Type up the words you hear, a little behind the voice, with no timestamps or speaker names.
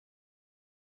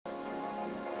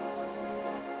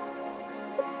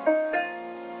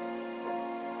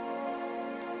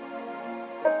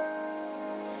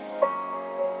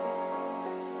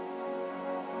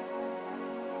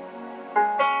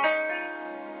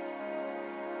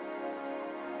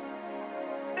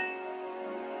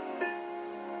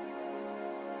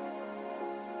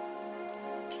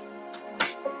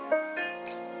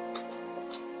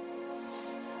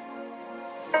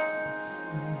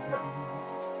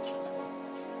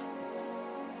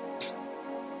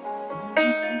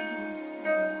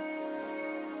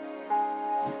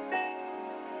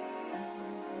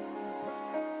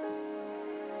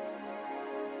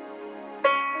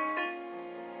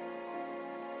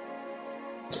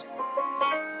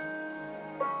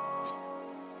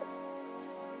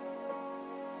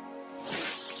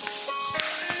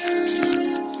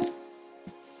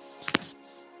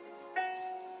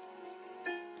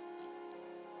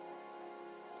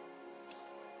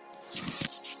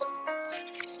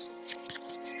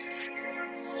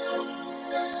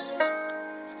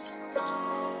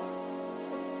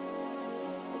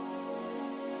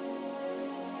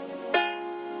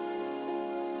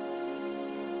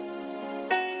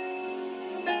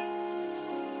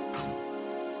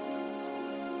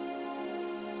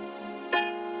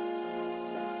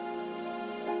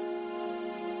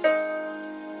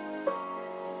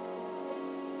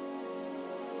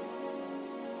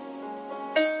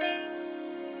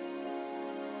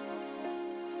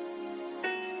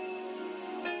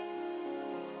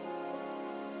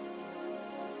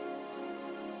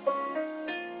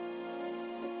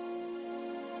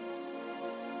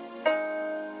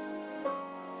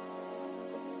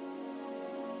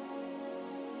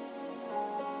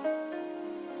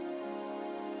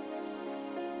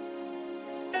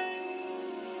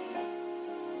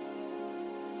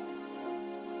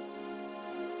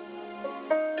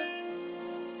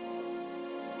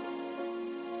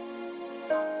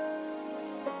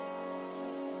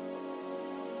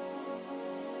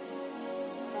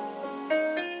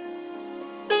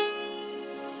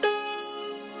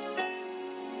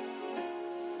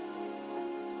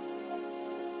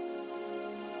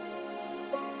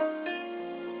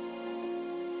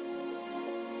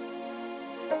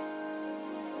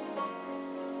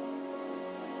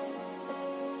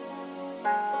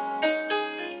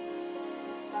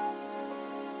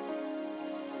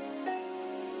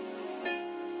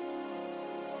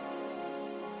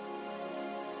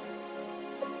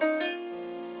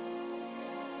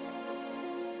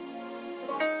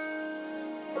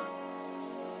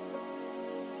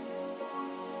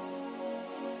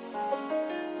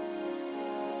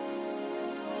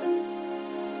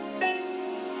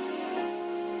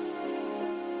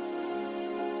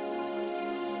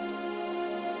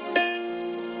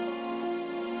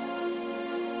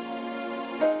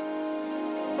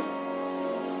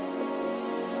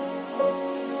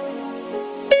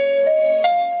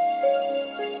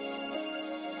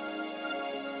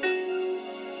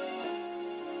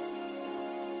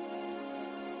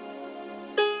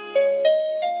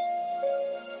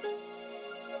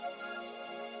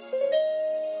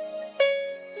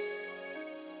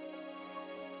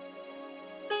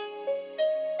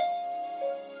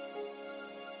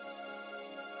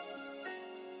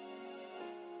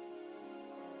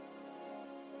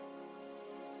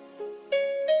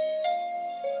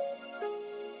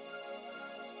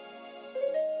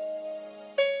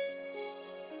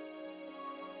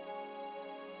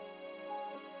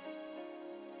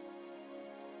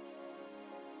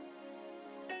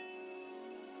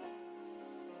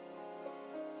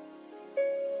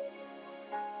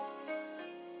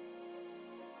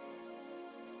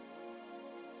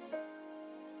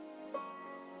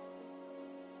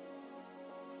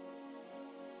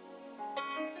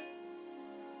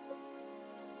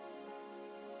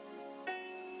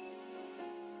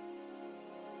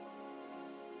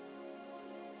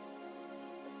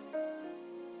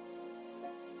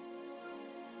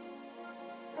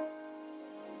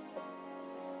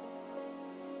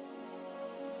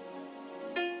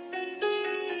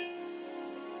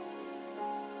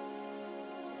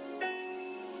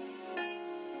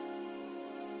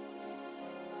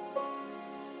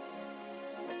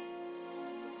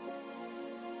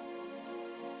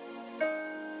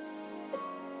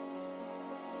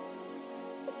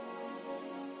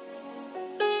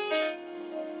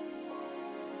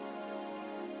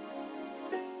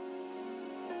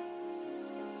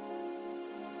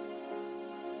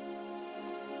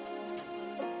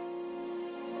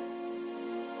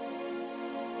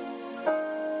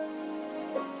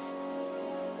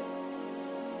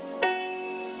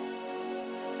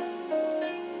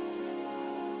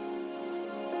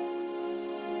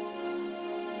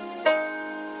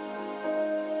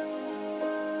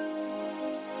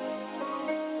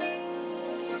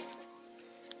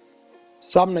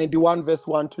Psalm 91, verse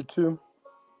 1 to 2.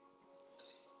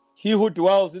 He who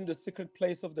dwells in the secret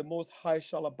place of the Most High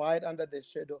shall abide under the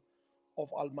shadow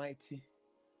of Almighty.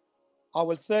 I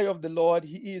will say of the Lord,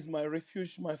 He is my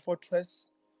refuge, my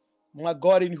fortress, my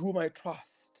God in whom I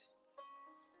trust.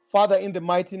 Father, in the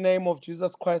mighty name of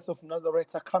Jesus Christ of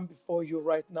Nazareth, I come before you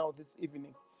right now this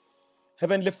evening.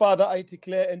 Heavenly Father, I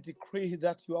declare and decree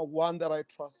that you are one that I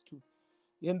trust to.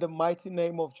 In the mighty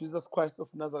name of Jesus Christ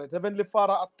of Nazareth. Heavenly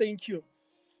Father, I thank you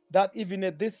that even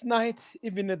at this night,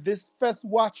 even at this first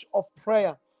watch of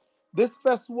prayer, This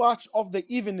first watch of the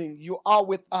evening, you are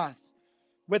with us.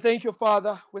 We thank you,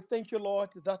 Father. We thank you,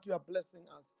 Lord, that you are blessing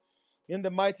us. In the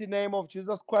mighty name of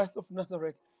Jesus Christ of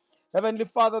Nazareth. Heavenly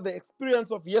Father, the experience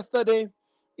of yesterday,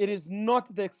 it is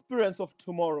not the experience of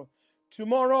tomorrow.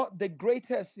 Tomorrow, the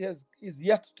greatest is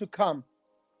yet to come.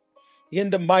 In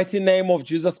the mighty name of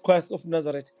Jesus Christ of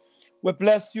Nazareth. We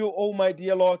bless you, oh my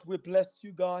dear Lord. We bless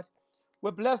you, God.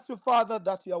 We bless you, Father,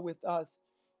 that you are with us.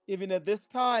 Even at this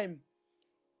time,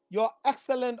 your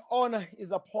excellent honor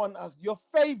is upon us. Your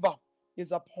favor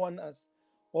is upon us.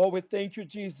 Oh, we thank you,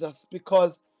 Jesus,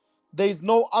 because there is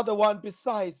no other one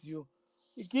besides you.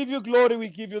 We give you glory. We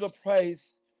give you the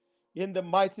praise in the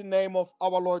mighty name of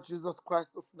our Lord Jesus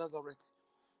Christ of Nazareth.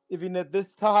 Even at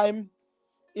this time,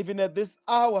 even at this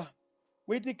hour,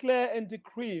 we declare and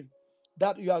decree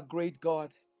that you are great,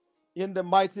 God. In the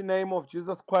mighty name of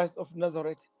Jesus Christ of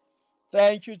Nazareth.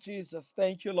 Thank you, Jesus.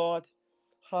 Thank you, Lord.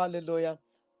 Hallelujah.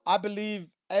 I believe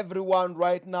everyone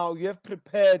right now, you have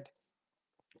prepared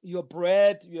your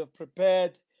bread, you have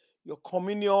prepared your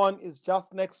communion is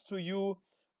just next to you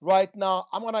right now.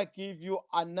 I'm going to give you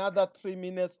another 3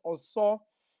 minutes or so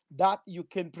that you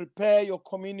can prepare your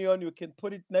communion. You can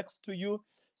put it next to you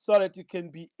so that you can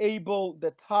be able,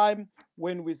 the time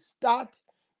when we start,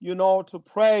 to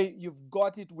pray, you've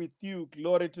got it with you.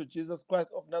 Glory to Jesus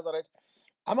Christ of Nazareth.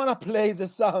 I'm going to play the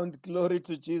sound. Glory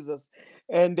to Jesus.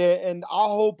 And I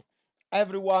hope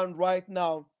everyone right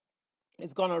now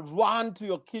is going to run to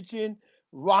your kitchen,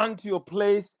 run to your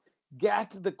place, get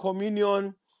the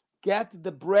communion, get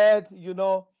the bread.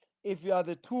 If you are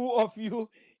the two of you,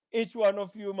 each one of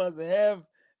you must have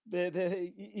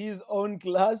his own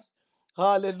glass.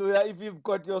 Hallelujah. If you've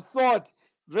got your sword,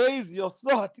 raise your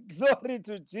sword. Glory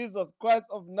to Jesus Christ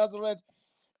of Nazareth.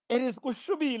 It is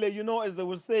kushubile, as they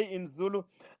will say in Zulu.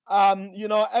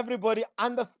 Everybody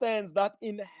understands that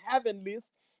in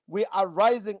heavenlies, we are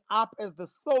rising up as the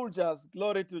soldiers.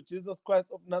 Glory to Jesus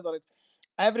Christ of Nazareth.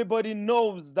 Everybody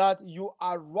knows that you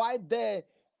are right there.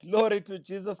 Glory to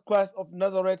Jesus Christ of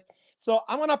Nazareth. So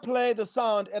I'm going to play the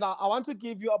sound, and I want to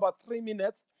give you about 3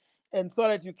 minutes, and so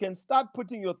that you can start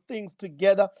putting your things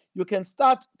together. You can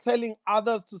start telling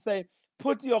others to say,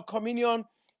 put your communion,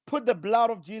 put the blood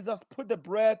of Jesus, put the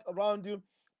bread around you,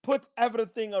 put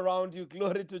everything around you.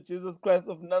 Glory to Jesus Christ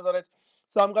of Nazareth.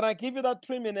 So I'm going to give you that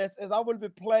 3 minutes as I will be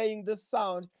playing this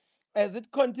sound. As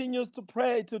it continues to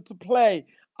play,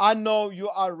 I know you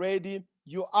are ready.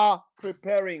 You are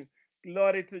preparing.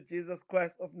 Glory to Jesus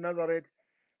Christ of Nazareth.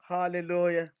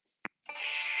 Hallelujah.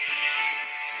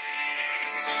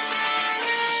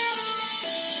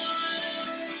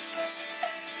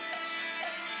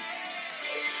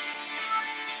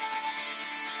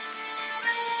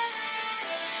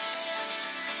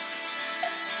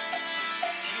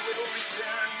 He will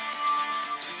return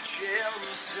to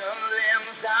Jerusalem,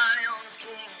 Zion's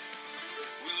King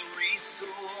will restore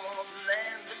the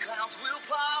land, the clouds will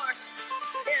part,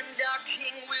 and our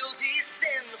King will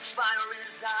descend, the fire in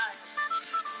his eyes,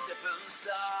 7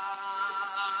 stars,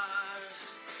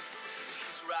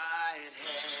 his right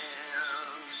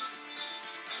hand.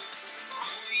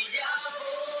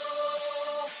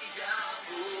 Yahweh,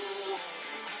 Yahweh,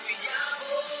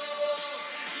 Yahweh,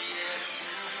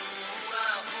 Yeshua,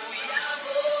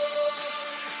 Yahweh,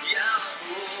 Yahweh,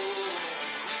 Yahweh,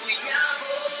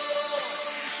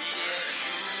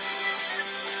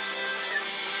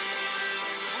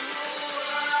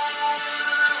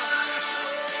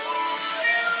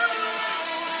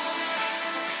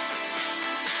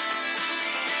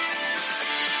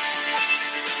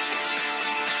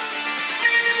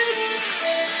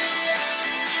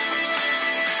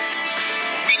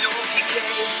 We know he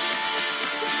came,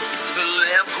 the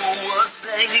Lamb who was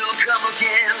slain, he'll come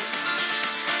again,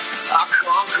 our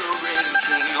conquering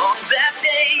King. On that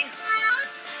day,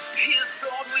 his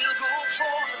sword will go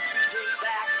forth to take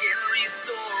back and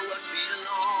restore what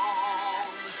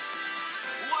belongs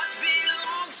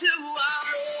to our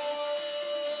Lord.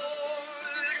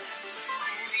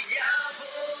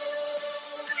 Yahweh,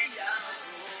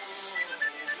 Yahweh,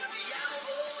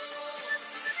 Yahweh,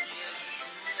 Yeshua,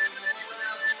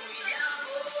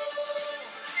 Yahweh,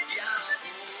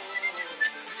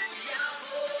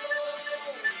 Yahweh,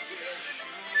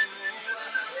 Yeshua.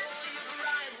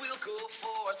 Bride will go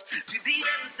forth to the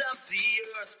ends of the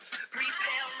earth,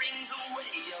 preparing the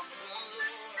way of the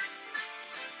Lord.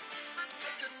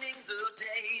 Beckoning the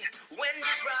day when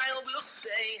Israel will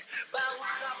say,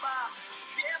 Baruch haba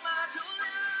Shem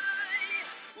Adonai,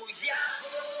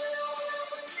 Yahweh,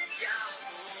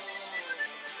 Yahweh,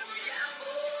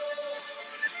 Yahweh,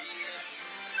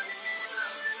 Yeshua,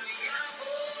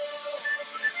 Yahweh,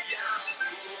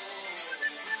 Yahweh,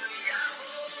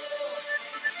 Yahweh,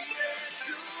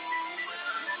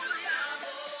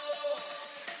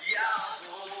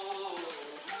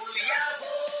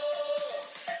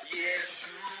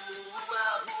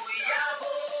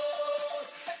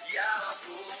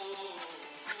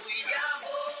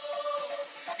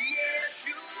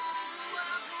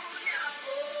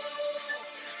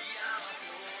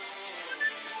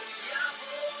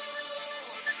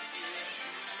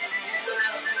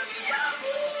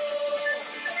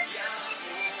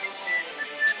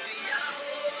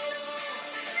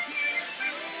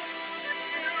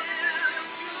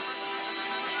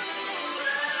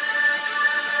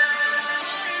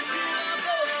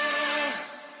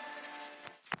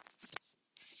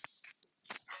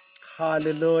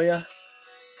 Hallelujah.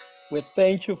 We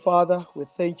thank you, Father. We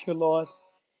thank you, Lord.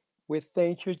 We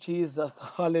thank you, Jesus.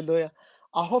 Hallelujah.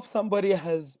 I hope somebody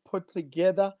has put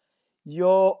together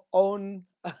your own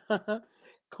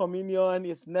communion.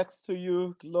 Is next to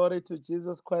you. Glory to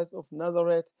Jesus Christ of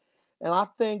Nazareth. And I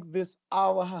think this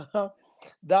hour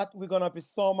that we're going to be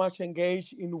so much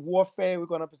engaged in warfare. We're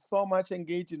going to be so much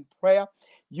engaged in prayer.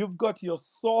 You've got your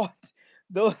sword.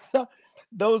 Those,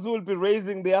 those who will be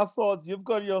raising their swords, you've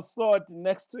got your sword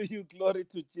next to you. Glory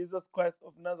to Jesus Christ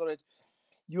of Nazareth.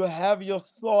 You have your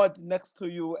sword next to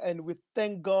you, and we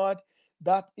thank God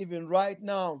that even right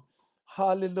now,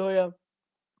 hallelujah,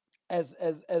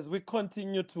 as we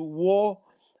continue to war,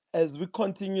 as we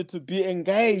continue to be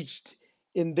engaged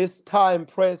in this time,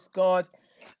 praise God.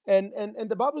 And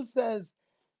the Bible says,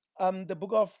 the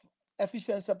book of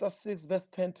Ephesians chapter 6 verse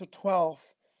 10 to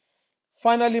 12,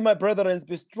 finally, my brethren,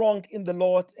 be strong in the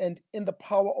Lord and in the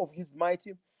power of his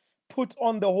mighty. Put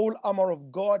on the whole armor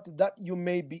of God, that you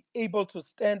may be able to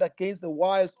stand against the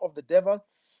wiles of the devil.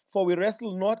 For we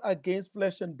wrestle not against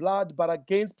flesh and blood, but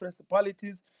against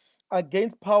principalities,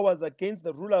 against powers, against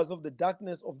the rulers of the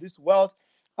darkness of this world,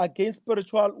 against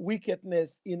spiritual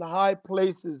wickedness in high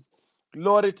places.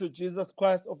 Glory to Jesus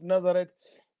Christ of Nazareth.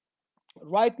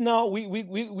 Right now,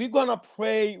 we're gonna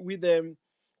pray with them,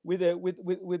 with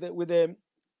the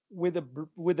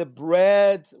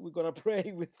bread. We're gonna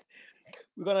pray with,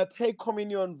 we're going to take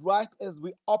communion right as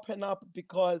we open up,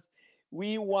 because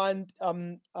we want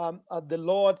the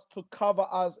Lord to cover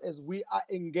us as we are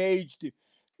engaged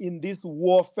in this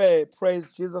warfare.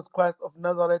 Praise Jesus Christ of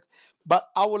Nazareth. But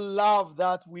I would love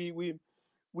that we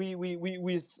pray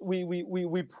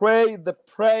the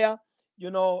prayer.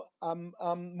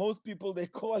 Most people, they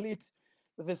call it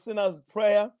the sinner's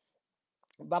prayer,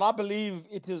 but I believe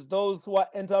it is those who are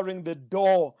entering the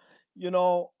door,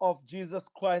 of Jesus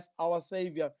Christ, our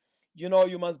Savior.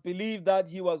 You must believe that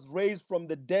he was raised from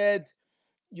the dead,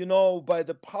 by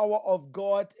the power of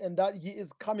God, and that he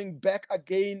is coming back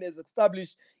again, as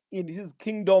established in his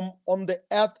kingdom on the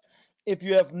earth. If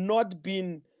you have not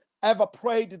been ever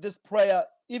prayed this prayer,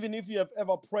 even if you have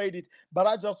ever prayed it, but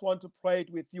I just want to pray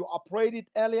it with you. I prayed it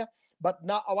earlier, but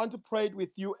now I want to pray it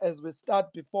with you as we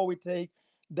start, before we take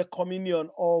the communion,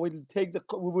 or we'll take the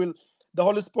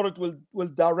Holy Spirit will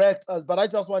direct us. But I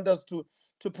just want us to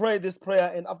pray this prayer,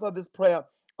 and after this prayer,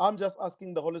 I'm just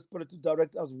asking the Holy Spirit to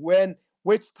direct us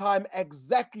which time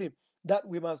exactly that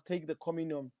we must take the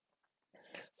communion.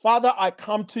 Father, I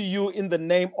come to you in the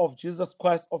name of Jesus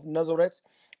Christ of Nazareth.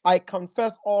 I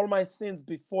confess all my sins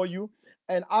before you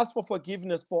and ask for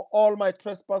forgiveness for all my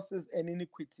trespasses and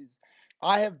iniquities.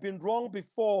 I have been wrong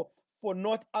before for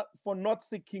not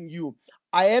seeking you.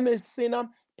 I am a sinner.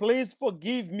 Please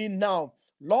forgive me now.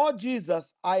 Lord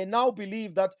Jesus, I now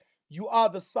believe that you are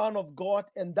the Son of God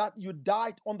and that you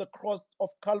died on the cross of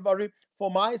Calvary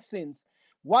for my sins.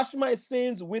 Wash my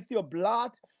sins with your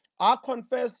blood. I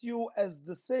confess you as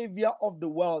the Savior of the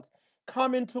world.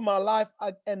 Come into my life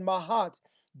and my heart.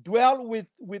 Dwell with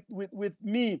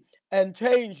me and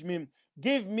change me.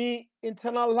 Give me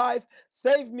eternal life.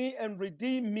 Save me and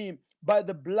redeem me by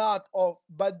the blood of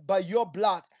by your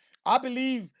blood. I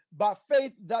believe by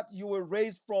faith that you were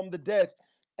raised from the dead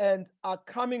and are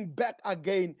coming back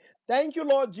again. Thank you,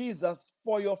 Lord Jesus,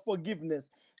 for your forgiveness.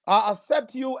 I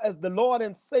accept you as the Lord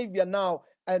and Savior now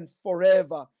and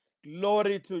forever.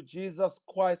 Glory to Jesus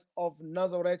Christ of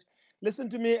Nazareth. Listen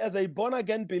to me, as a born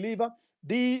again believer.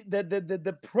 The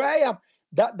prayer,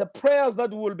 that the prayers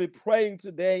that we will be praying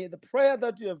today, the prayer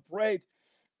that you have prayed,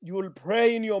 you will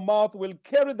pray in your mouth, will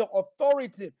carry the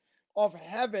authority of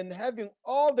heaven, having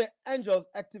all the angels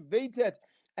activated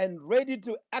and ready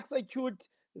to execute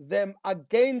them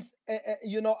against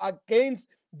against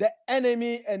the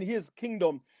enemy and his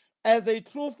kingdom. As a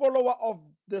true follower of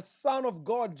the Son of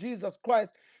God, Jesus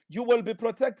Christ, you will be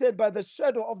protected by the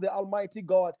shadow of the Almighty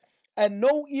God, and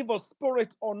no evil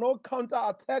spirit or no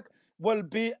counterattack will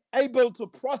be able to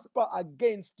prosper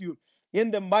against you,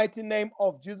 in the mighty name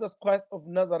of Jesus Christ of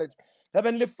Nazareth.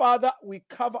 Heavenly Father, we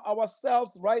cover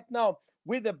ourselves right now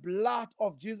with the blood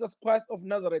of Jesus Christ of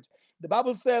Nazareth. The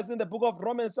Bible says in the book of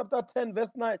Romans chapter 10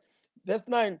 verse 9,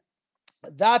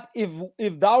 that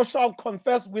if thou shalt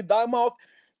confess with thy mouth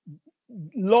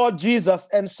Lord Jesus,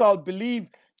 and shall believe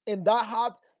in thy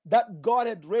heart that God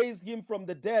had raised him from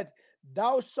the dead,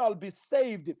 thou shalt be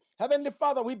saved. Heavenly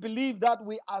Father, we believe that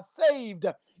we are saved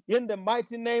in the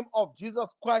mighty name of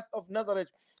Jesus Christ of Nazareth.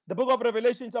 The book of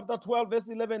Revelation, chapter 12, verse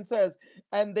 11 says,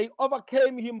 and they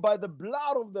overcame him by the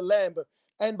blood of the Lamb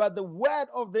and by the word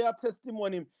of their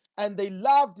testimony, and they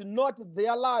loved not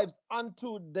their lives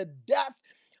unto the death.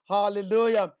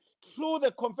 Hallelujah. through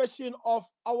the confession of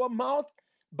our mouth,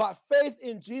 but faith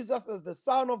in Jesus as the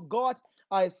Son of God.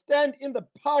 I stand in the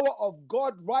power of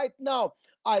God right now.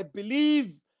 I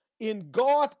believe in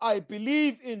God. I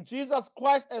believe in Jesus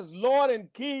Christ as Lord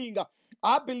and King.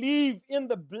 I believe in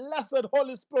the blessed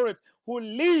Holy Spirit who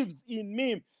lives in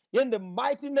me. In the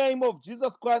mighty name of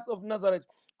Jesus Christ of Nazareth,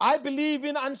 I believe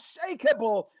in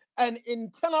unshakable and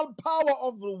internal power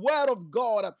of the Word of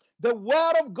God. The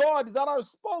Word of God that are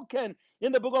spoken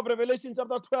in the book of Revelation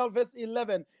chapter 12 verse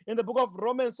 11, in the book of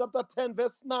Romans chapter 10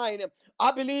 verse 9.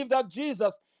 I believe that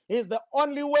Jesus is the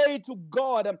only way to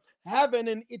God, heaven,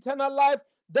 and eternal life.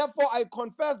 Therefore, I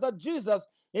confess that Jesus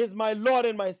is my Lord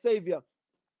and my Savior.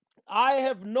 I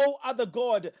have no other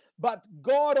God but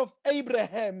God of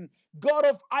Abraham, God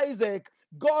of Isaac,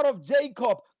 God of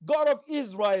Jacob, God of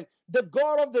Israel, the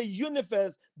God of the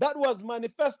universe that was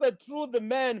manifested through the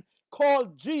man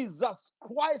called Jesus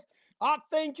Christ. I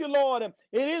thank you, Lord.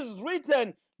 It is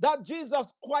written that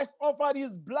Jesus Christ offered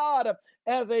his blood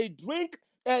as a drink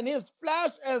and his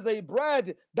flesh as a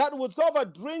bread, that whosoever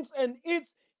drinks and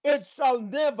eats, it shall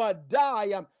never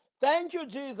die. Thank you,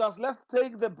 Jesus. Let's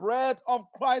take the bread of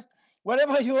Christ.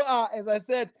 Wherever you are, as I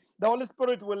said, the Holy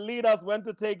Spirit will lead us when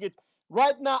to take it.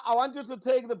 Right now, I want you to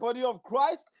take the body of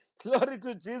Christ. Glory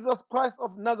to Jesus Christ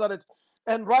of Nazareth.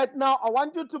 And right now, I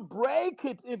want you to break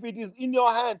it if it is in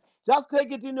your hand. Just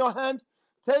take it in your hand.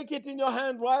 Take it in your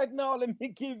hand right now. Let me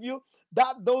give you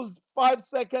those 5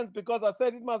 seconds because I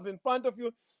said it must be in front of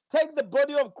you. Take the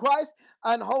body of Christ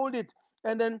and hold it.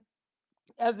 And then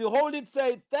as you hold it,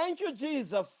 say, thank you,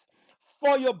 Jesus,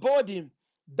 for your body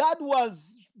that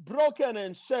was broken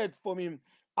and shed for me.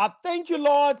 I thank you,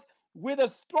 Lord, with a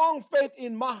strong faith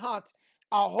in my heart.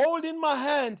 I hold in my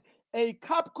hand a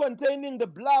cup containing the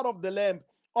blood of the Lamb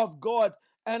of God,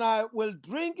 and I will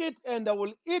drink it and I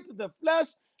will eat the flesh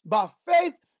by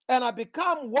faith, and I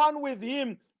become one with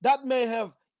him that may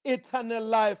have eternal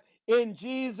life. In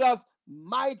Jesus'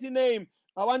 mighty name,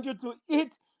 I want you to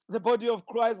eat the body of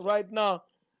Christ right now.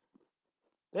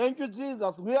 Thank you,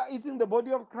 Jesus. We are eating the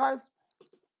body of Christ,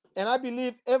 and I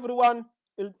believe everyone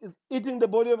is eating the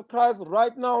body of Christ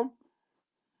right now.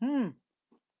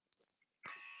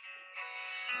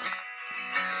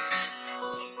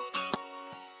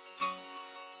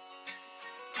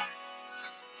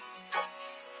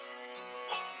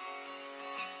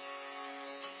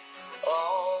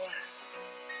 All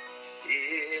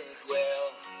is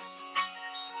well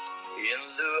in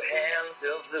the hands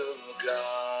of the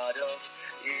God of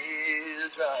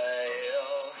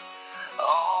Israel.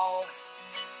 All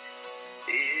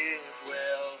is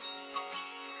well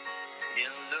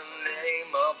in the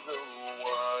name of the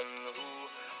one who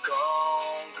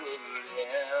conquered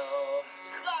hell.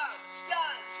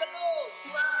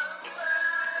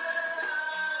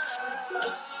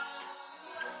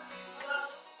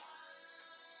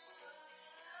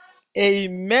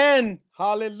 Amen.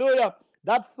 Hallelujah.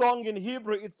 That song in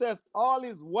Hebrew, it says, all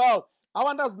is well. I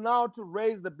want us now to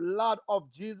raise the blood of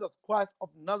Jesus Christ of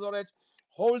Nazareth.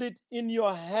 Hold it in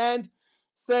your hand.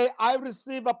 Say, I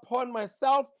receive upon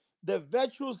myself the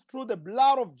virtues through the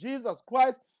blood of Jesus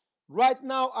Christ. Right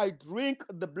now, I drink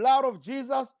the blood of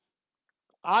Jesus.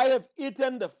 I have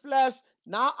eaten the flesh.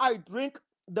 Now I drink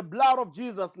the blood of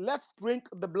Jesus. Let's drink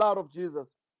the blood of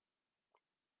Jesus.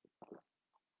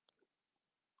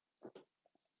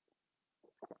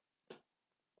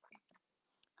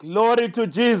 Glory to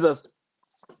Jesus.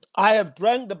 I have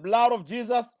drank the blood of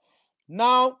Jesus.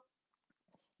 Now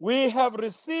we have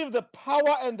received the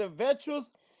power and the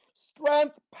virtues,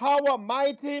 strength, power,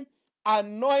 mighty,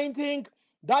 anointing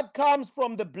that comes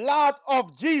from the blood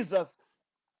of Jesus.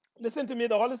 Listen to me.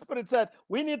 The Holy Spirit said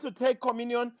we need to take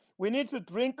communion. We need to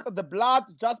drink the blood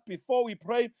just before we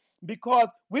pray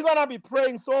because we're going to be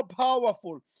praying so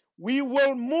powerful. We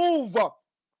will move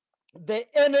the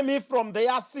enemy from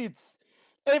their seats.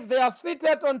 If they are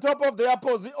seated on top of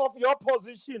of your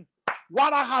position,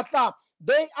 Warahata,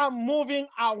 they are moving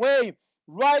away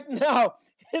right now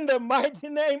in the mighty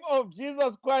name of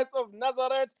Jesus Christ of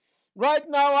Nazareth. Right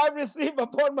now, I receive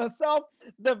upon myself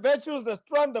the virtues, the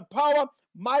strength, the power,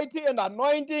 mighty, and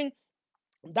anointing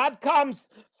that comes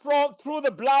through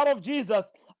the blood of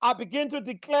Jesus. I begin to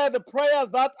declare the prayers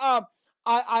that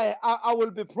I will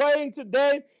be praying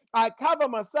today. I cover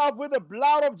myself with the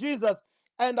blood of Jesus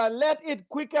and I let it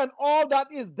quicken all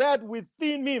that is dead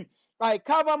within me. I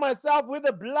cover myself with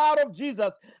the blood of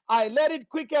Jesus. I let it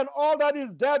quicken all that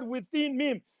is dead within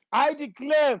me. I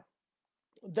declare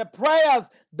the prayers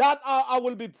that I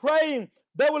will be praying,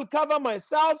 they will cover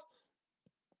myself,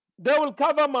 they will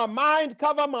cover my mind,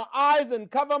 cover my eyes, and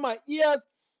cover my ears,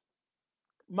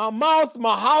 my mouth,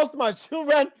 my house, my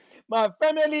children, my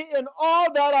family, and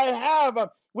all that I have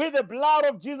with the blood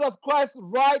of Jesus Christ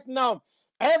right now.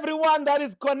 Everyone that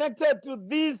is connected to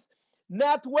this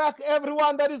network,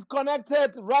 everyone that is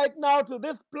connected right now to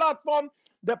this platform,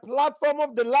 the platform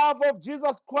of the love of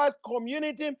Jesus Christ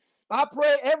community, I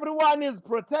pray everyone is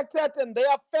protected and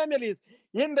their families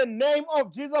in the name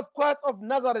of Jesus Christ of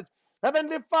Nazareth.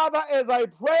 Heavenly Father, as I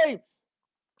pray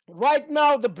right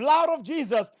now, the blood of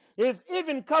Jesus is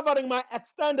even covering my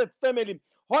extended family.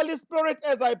 Holy Spirit,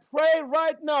 as I pray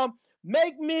right now,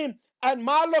 make me and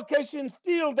my location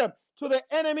still to the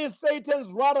enemy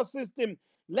Satan's radar system.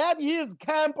 Let his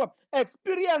camp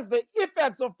experience the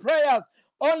effects of prayers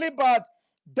only, but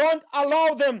don't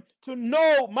allow them to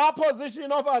know my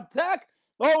position of attack.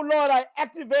 Oh Lord, I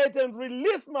activate and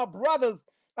release my brothers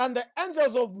and the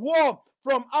angels of war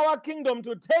from our kingdom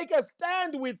to take a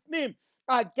stand with me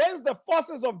against the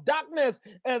forces of darkness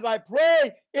as I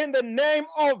pray in the name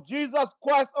of Jesus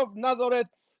Christ of Nazareth.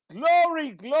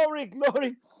 Glory, glory,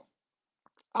 glory.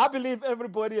 I believe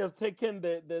everybody has taken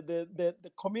the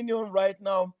communion right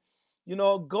now. You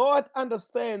know, God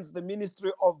understands the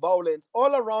ministry of violence.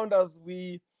 All around us,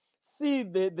 we see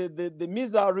the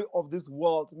misery of this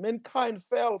world. Mankind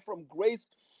fell from grace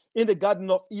in the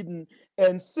Garden of Eden,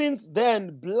 and since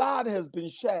then, blood has been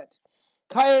shed.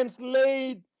 Cain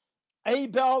slayed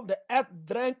Abel, the earth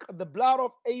drank the blood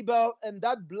of Abel, and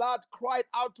that blood cried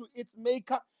out to its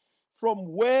maker from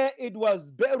where it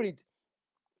was buried.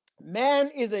 Man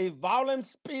is a violent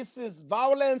species.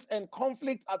 Violence and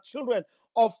conflict are children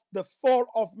of the fall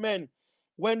of man.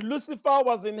 When Lucifer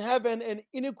was in heaven and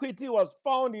iniquity was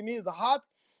found in his heart,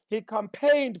 he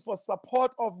campaigned for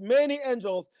support of many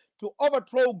angels to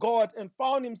overthrow God and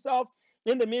found himself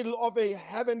in the middle of a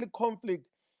heavenly conflict.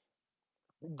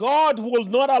 God will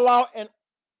not allow an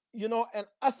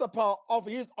usurper of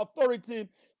his authority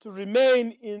to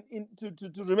remain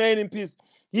to remain in peace.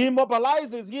 He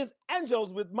mobilizes his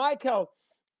angels with Michael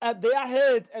at their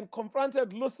head and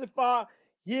confronted Lucifer,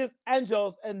 his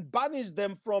angels, and banished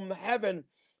them from heaven.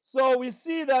 So we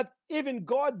see that even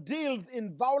God deals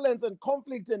in violence and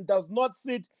conflict and does not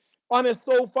sit on a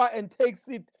sofa and takes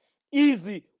it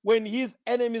easy when his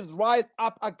enemies rise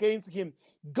up against him.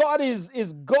 God is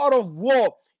God of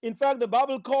war. In fact, the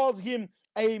Bible calls him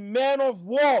a man of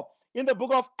war. In the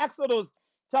book of Exodus,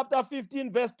 chapter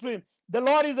 15, verse 3, the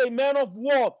Lord is a man of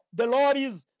war. The Lord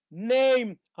is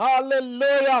name.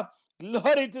 Hallelujah.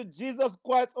 Glory to Jesus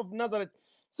Christ of Nazareth.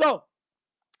 So,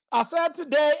 I said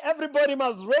today, everybody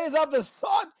must raise up the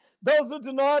sword. Those who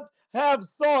do not have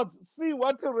swords, see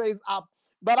what to raise up.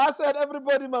 But I said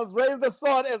everybody must raise the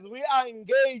sword as we are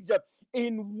engaged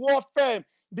in warfare,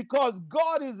 because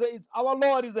God is our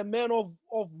Lord is a man of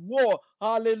war.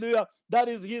 Hallelujah. That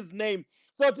is his name.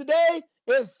 So today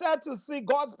is sad to see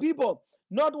God's people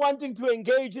not wanting to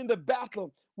engage in the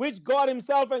battle which God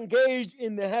himself engaged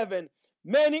in the heaven.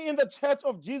 Many in the church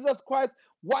of Jesus Christ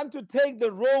want to take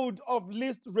the road of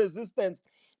least resistance.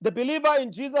 The believer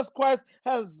in Jesus Christ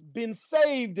has been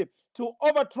saved to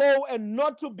overthrow and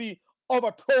not to be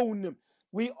overthrown.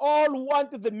 We all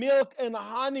want the milk and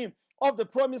honey of the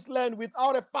promised land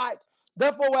without a fight.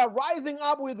 Therefore, we're rising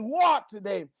up with war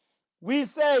today. We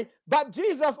say, but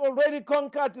Jesus already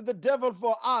conquered the devil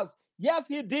for us. Yes,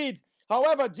 he did.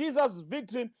 However, Jesus'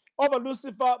 victory over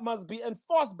Lucifer must be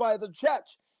enforced by the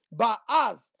church, by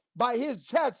us, by his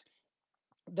church.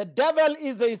 The devil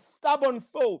is a stubborn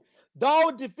foe.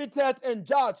 Though defeated and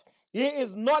judged, he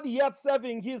is not yet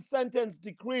serving his sentence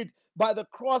decreed by the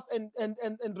cross and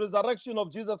resurrection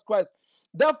of Jesus Christ.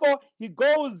 Therefore, he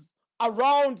goes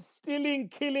around stealing,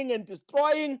 killing, and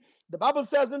destroying. The Bible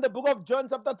says in the book of John,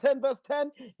 chapter 10, verse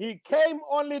 10, he came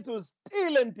only to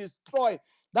steal and destroy.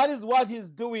 That is what he's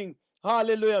doing.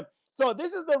 Hallelujah. So,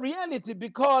 this is the reality.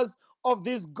 Because of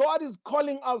this, God is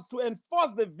calling us to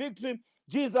enforce the victory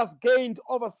Jesus gained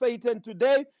over Satan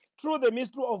today through the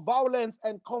mystery of violence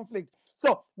and conflict.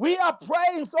 So we are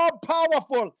praying so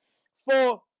powerful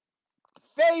for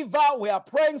favor. We are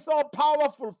praying so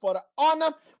powerful for the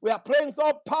honor. We are praying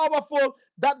so powerful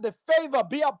that the favor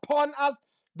be upon us.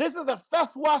 This is the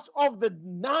first watch of the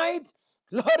night.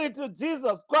 Glory to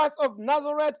Jesus Christ of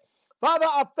Nazareth. Father,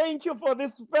 I thank you for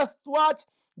this first watch,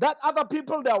 that other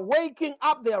people, they're waking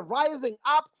up, they're rising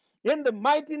up in the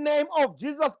mighty name of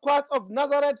Jesus Christ of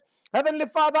Nazareth. Heavenly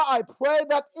Father, I pray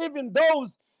that even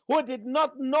those who did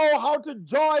not know how to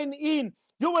join in,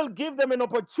 you will give them an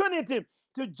opportunity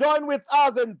to join with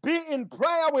us and be in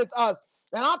prayer with us.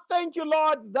 And I thank you,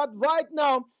 Lord, that right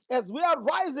now, as we are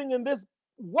rising in this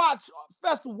watch,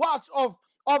 first watch of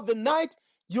the night,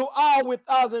 you are with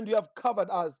us and you have covered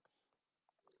us.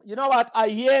 You know what? I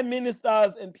hear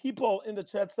ministers and people in the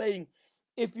church saying,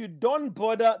 if you don't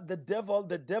bother the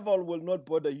devil will not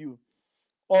bother you.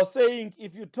 Or saying,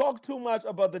 if you talk too much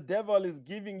about the devil, is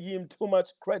giving him too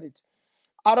much credit.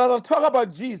 I'd rather talk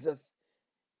about Jesus.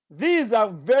 These are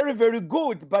very, very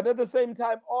good, but at the same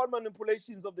time, all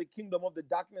manipulations of the kingdom of the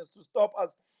darkness to stop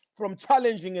us from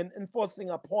challenging and enforcing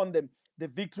upon them the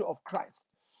victory of Christ.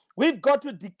 We've got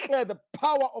to declare the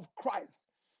power of Christ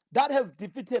that has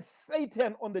defeated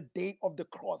Satan on the day of the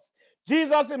cross.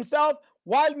 Jesus himself,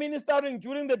 while ministering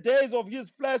during the days of his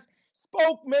flesh,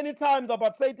 spoke many times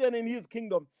about Satan and his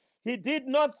kingdom. He did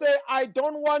not say, I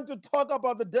don't want to talk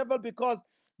about the devil because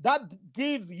that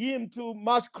gives him too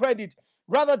much credit.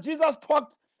 Rather, Jesus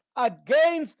talked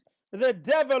against the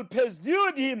devil,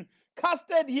 pursued him,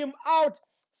 casted him out,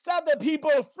 set the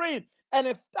people free, and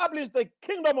established the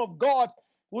kingdom of God,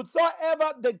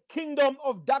 whatsoever the kingdom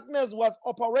of darkness was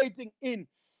operating in.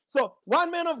 So,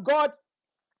 one man of God,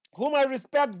 whom I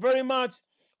respect very much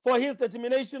for his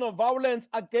determination of violence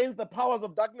against the powers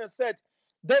of darkness, said,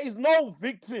 there is no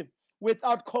victory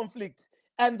without conflict,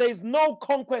 and there is no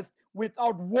conquest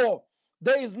without war.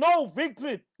 There is no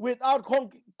victory without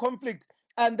conflict,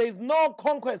 and there is no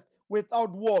conquest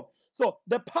without war. So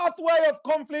the pathway of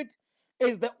conflict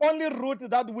is the only route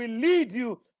that will lead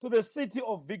you to the city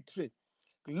of victory.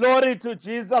 Glory to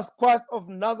Jesus Christ of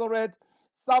Nazareth.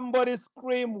 Somebody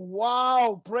scream,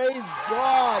 wow, praise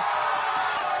God.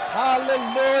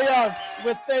 Hallelujah.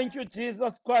 We thank you,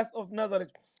 Jesus Christ of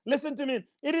Nazareth. Listen to me.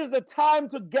 It is the time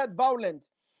to get violent.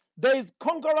 There is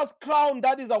conqueror's crown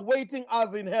that is awaiting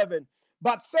us in heaven.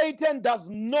 But Satan does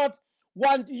not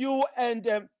want you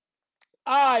and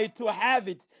I to have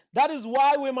it. That is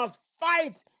why we must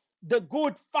fight the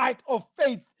good fight of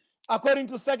faith, according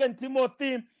to 2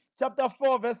 Timothy chapter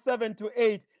 4, verse 7 to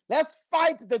 8. Let's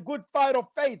fight the good fight of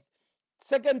faith.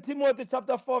 2 Timothy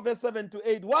chapter 4, verse 7 to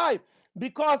 8. Why?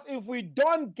 Because if we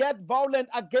don't get violent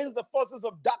against the forces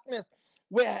of darkness,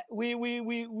 we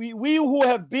who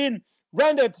have been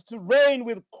rendered to reign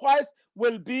with Christ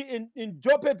will be in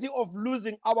jeopardy of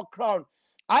losing our crown.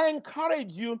 I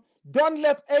encourage you, don't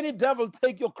let any devil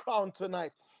take your crown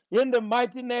tonight. In the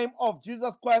mighty name of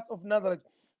Jesus Christ of Nazareth.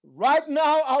 Right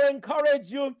now, I'll encourage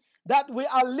you that we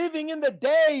are living in the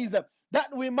days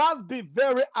that we must be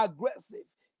very aggressive.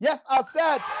 Yes, I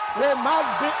said we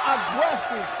must be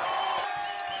aggressive.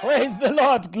 Praise the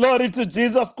Lord. Glory to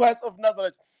Jesus Christ of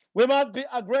Nazareth. We must be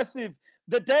aggressive.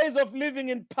 The days of living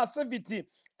in passivity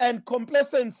and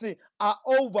complacency are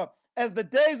over. As the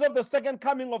days of the second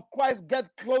coming of Christ get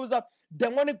closer,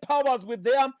 demonic powers with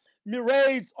their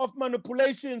myriads of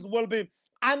manipulations will be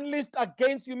unleashed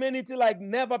against humanity like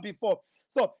never before.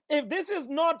 So, if this is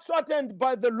not threatened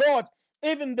by the Lord,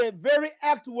 even the very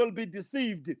act will be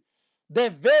deceived.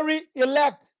 The very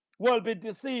elect will be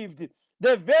deceived.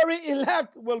 The very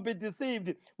elect will be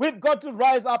deceived. We've got to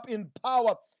rise up in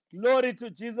power. Glory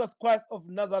to Jesus Christ of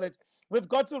Nazareth. We've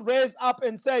got to raise up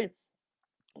and say,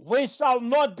 we shall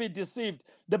not be deceived.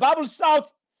 The Bible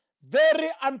shouts very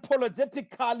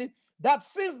unapologetically that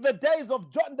since the days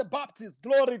of John the Baptist,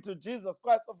 glory to Jesus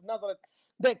Christ of Nazareth,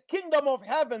 the kingdom of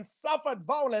heaven suffered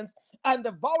violence, and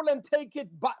the violent take it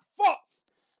by force.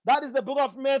 That is the book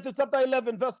of Matthew, chapter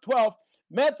 11, verse 12.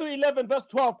 Matthew 11, verse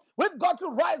 12. We've got to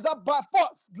rise up by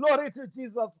force. Glory to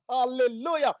Jesus.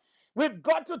 Hallelujah. We've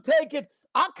got to take it.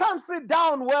 I can't sit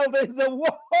down while there's a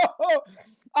war.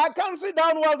 I can't sit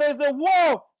down while there's a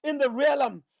war in the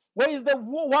realm.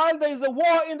 While there is a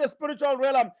war in the spiritual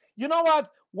realm. You know what?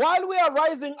 While we are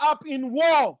rising up in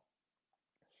war,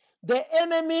 the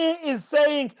enemy is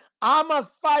saying, I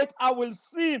must fight. I will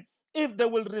see if they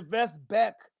will reverse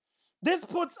back. This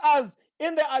puts us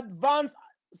in the advanced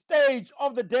stage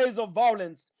of the days of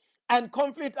violence and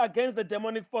conflict against the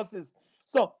demonic forces.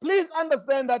 So please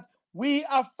understand that we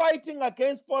are fighting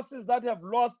against forces that have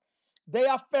lost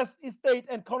their first estate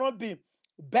and cannot be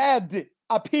begged,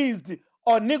 appeased,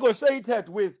 or negotiated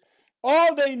with.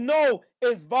 All they know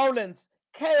is violence,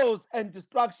 chaos, and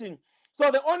destruction.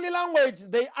 So the only language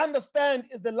they understand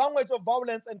is the language of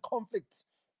violence and conflict.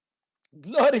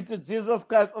 Glory to Jesus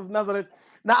Christ of Nazareth.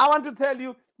 Now I want to tell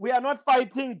you, we are not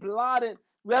fighting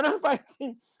we are not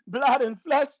fighting blood and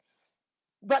flesh,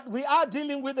 but we are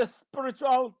dealing with the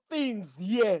spiritual things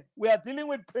here. We are dealing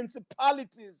with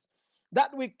principalities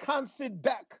that we can't sit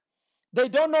back. They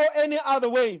don't know any other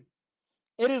way.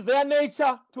 It is their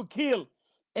nature to kill.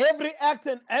 Every act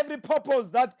and every purpose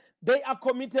that they are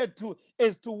committed to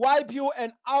is to wipe you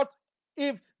and out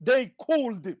if they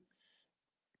could.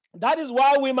 That is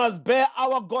why we must bear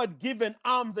our God-given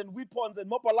arms and weapons and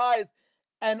mobilize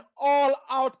an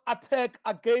all-out attack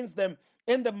against them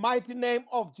in the mighty name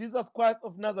of Jesus Christ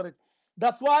of Nazareth.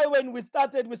 That's why when we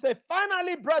started, we say,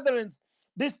 finally, brethren,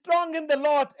 Be strong in the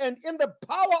Lord and in the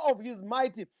power of his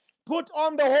mighty. Put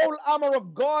on the whole armor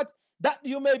of God, that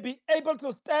you may be able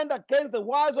to stand against the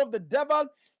wiles of the devil.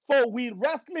 For we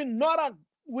wrestling not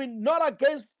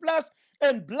against flesh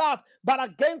and blood, but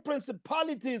against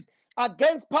principalities,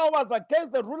 against powers,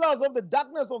 against the rulers of the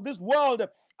darkness of this world,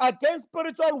 against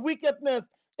spiritual wickedness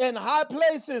in high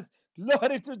places.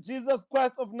 Glory to Jesus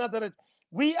Christ of Nazareth.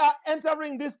 We are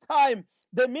entering this time.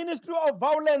 The ministry of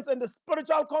violence and the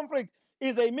spiritual conflict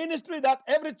is a ministry that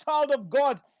every child of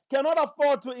God cannot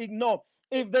afford to ignore.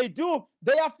 If they do,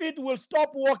 their feet will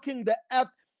stop walking the earth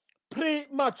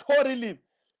prematurely.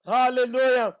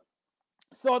 Hallelujah.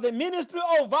 So the ministry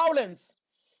of violence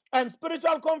and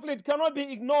spiritual conflict cannot be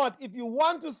ignored if you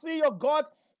want to see your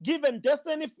God-given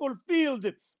destiny fulfilled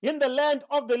in the land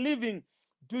of the living.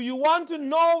 Do you want to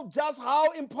know just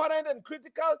how important and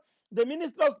critical the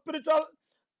ministry of spiritual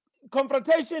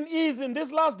confrontation is in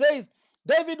these last days?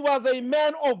 David was a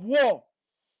man of war,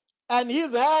 and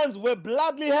his hands were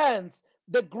bloodly hands.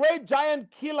 The great giant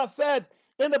killer said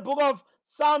in the book of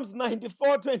Psalms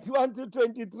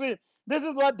 94:21-23. This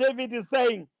is what David is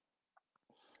saying.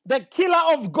 The killer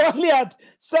of Goliath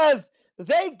says,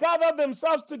 they gather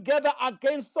themselves together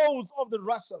against souls of the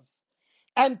righteous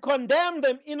and condemn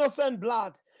them innocent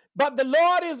blood. But the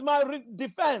Lord is my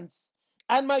defense,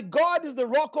 and my God is the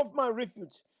rock of my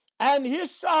refuge, and he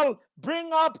shall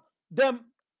bring up them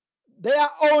their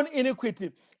own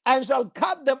iniquity, and shall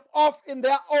cut them off in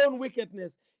their own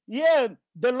wickedness. Yea,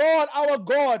 the Lord our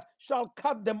God shall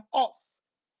cut them off.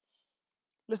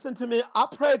 Listen to me. I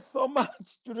prayed so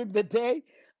much during the day,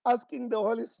 asking the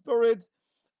Holy Spirit.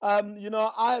 I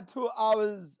had 2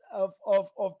 hours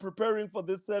of preparing for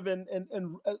this service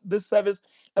and this service,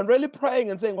 and really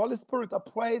praying and saying, Holy Spirit, I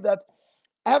pray that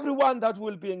everyone that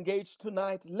will be engaged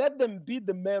tonight, let them be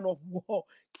the men of war.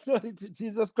 Glory to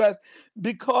Jesus Christ,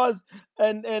 because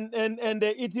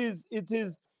it is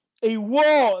a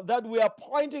war that we are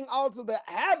pointing out to the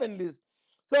heavenlies.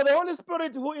 So the Holy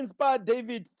Spirit who inspired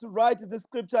David to write this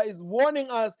scripture is warning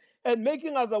us and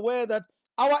making us aware that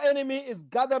our enemy is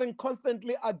gathering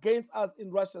constantly against us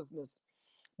in righteousness.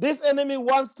 This enemy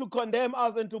wants to condemn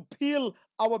us and to peel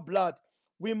our blood.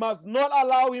 We must not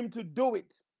allow him to do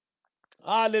it.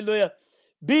 Hallelujah.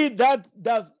 We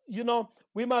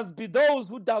must be those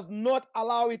who does not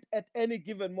allow it at any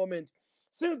given moment.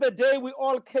 Since the day we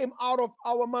all came out of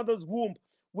our mother's womb,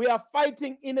 we are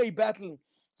fighting in a battle.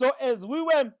 So as we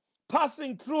were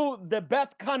passing through the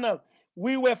birth canal,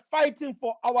 we were fighting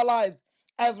for our lives.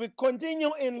 As we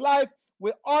continue in life,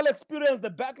 we all experience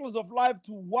the battles of life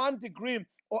to one degree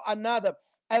or another.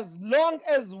 As long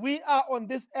as we are on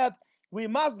this earth, we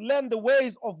must learn the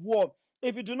ways of war.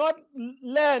 If you do not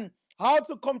learn how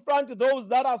to confront those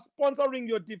that are sponsoring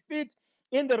your defeat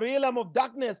in the realm of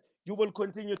darkness, you will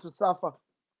continue to suffer.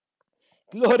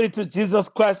 Glory to Jesus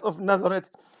Christ of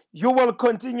Nazareth. You will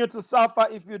continue to suffer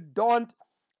if you don't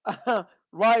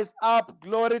rise up.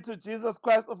 Glory to Jesus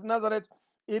Christ of Nazareth.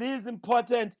 It is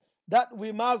important that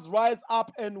we must rise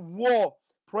up and war.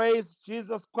 Praise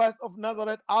Jesus Christ of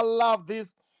Nazareth. I love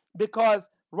this because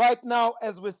right now,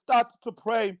 as we start to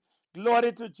pray,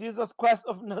 glory to Jesus Christ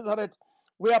of Nazareth,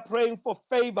 we are praying for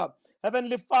favor.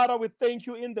 Heavenly Father, we thank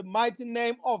you in the mighty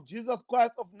name of Jesus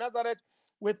Christ of Nazareth.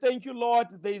 We thank you, Lord.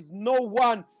 There is no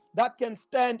one that can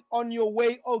stand on your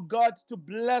way, oh God, to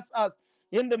bless us.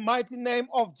 In the mighty name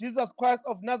of Jesus Christ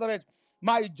of Nazareth,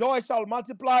 my joy shall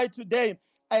multiply today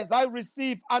as I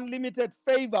receive unlimited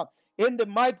favor. In the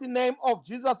mighty name of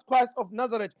Jesus Christ of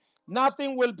Nazareth,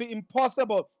 nothing will be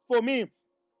impossible for me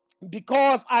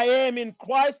because I am in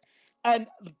Christ, and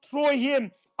through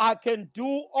him I can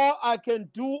do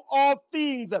all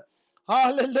things.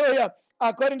 Hallelujah.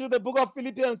 According to the book of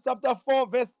Philippians chapter 4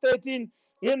 verse 13,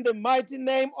 in the mighty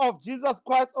name of Jesus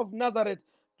Christ of Nazareth.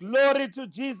 Glory to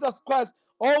Jesus Christ.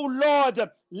 Oh Lord,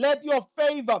 let your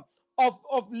favor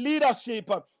of leadership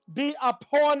be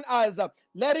upon us.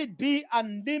 Let it be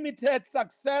unlimited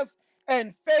success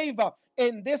and favor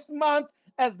in this month.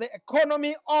 As the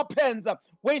economy opens,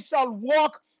 we shall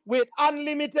walk with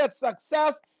unlimited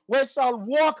success. We shall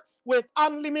walk with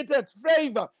unlimited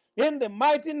favor in the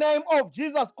mighty name of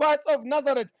Jesus Christ of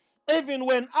Nazareth. Even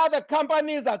when other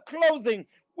companies are closing,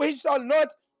 we shall not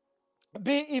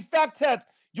be affected.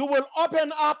 You will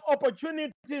open up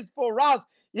opportunities for us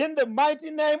in the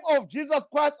mighty name of Jesus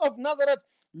Christ of Nazareth.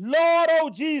 Lord, oh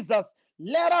Jesus,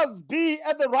 let us be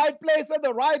at the right place at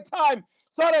the right time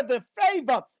so that the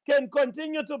favor can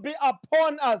continue to be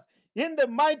upon us in the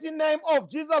mighty name of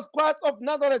Jesus Christ of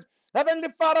Nazareth. Heavenly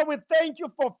Father, we thank you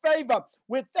for favor.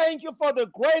 We thank you for the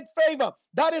great favor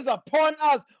that is upon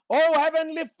us. Oh,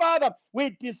 Heavenly Father,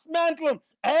 we dismantle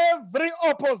every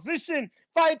opposition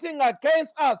fighting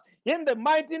against us in the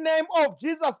mighty name of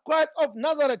Jesus Christ of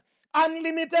Nazareth.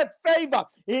 Unlimited favor,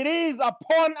 it is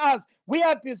upon us. We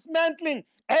are dismantling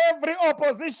every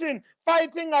opposition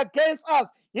fighting against us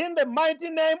in the mighty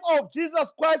name of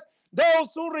Jesus Christ. Those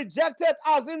who rejected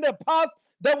us in the past,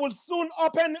 they will soon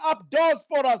open up doors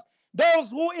for us. Those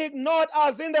who ignored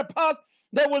us in the past,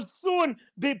 they will soon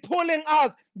be pulling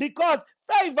us because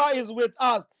favor is with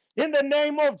us. In the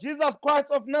name of Jesus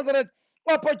Christ of Nazareth,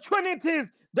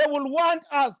 opportunities, they will want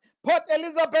us. Port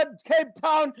Elizabeth, Cape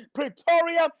Town,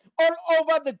 Pretoria, all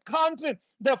over the country,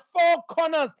 the four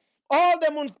corners, all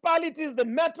the municipalities, the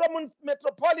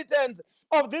metropolitans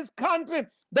of this country,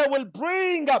 they will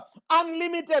bring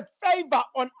unlimited favor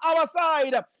on our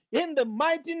side in the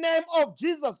mighty name of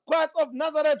Jesus Christ of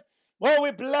Nazareth. Oh,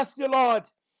 we bless you, Lord.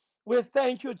 We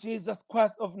thank you, Jesus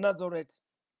Christ of Nazareth.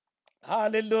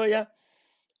 Hallelujah.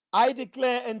 I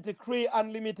declare and decree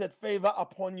unlimited favor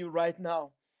upon you right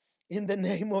now in the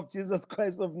name of Jesus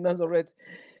Christ of Nazareth.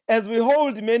 As we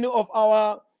hold many of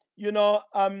our,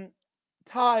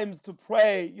 times to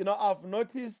pray, I've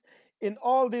noticed in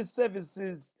all these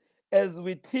services as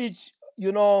we teach,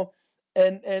 and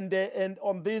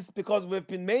on this, because we've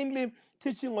been mainly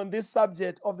teaching on this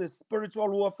subject of the spiritual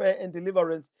warfare and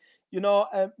deliverance.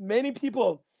 Many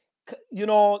people,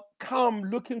 come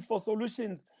looking for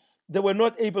solutions they were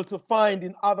not able to find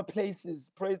in other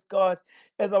places. Praise God.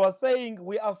 As I was saying,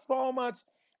 we are so much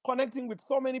connecting with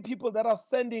so many people that are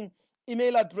sending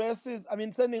email addresses. I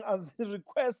mean, sending us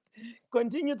requests.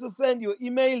 Continue to send your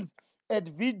emails at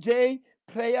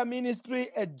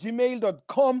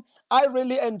vjprayerministry@gmail.com. I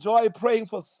really enjoy praying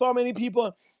for so many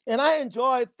people. And I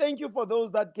enjoy, thank you for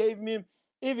those that gave me,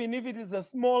 even if it is a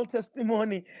small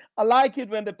testimony. I like it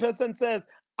when the person says,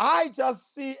 I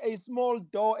just see a small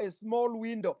door, a small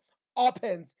window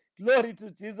opens. Glory to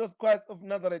Jesus Christ of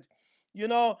Nazareth. You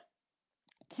know,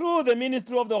 through the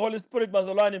ministry of the Holy Spirit,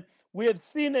 Mazalani, we have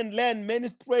seen and learned many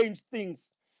strange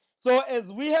things. So,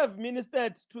 as we have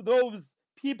ministered to those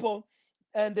people,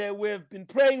 and we have been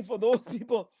praying for those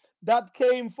people that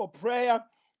came for prayer,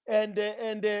 and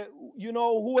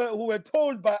who were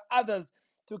told by others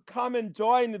to come and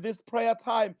join this prayer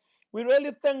time, we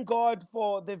really thank God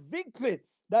for the victory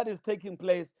that is taking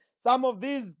place. Some of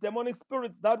these demonic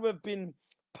spirits that we've been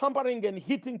pampering and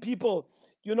hitting people,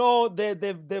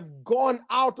 they've gone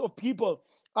out of people.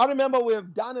 I remember we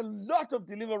have done a lot of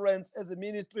deliverance as a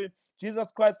ministry,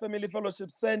 Jesus Christ Family Fellowship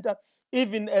Center,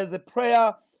 even as a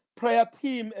prayer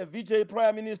team, a VJ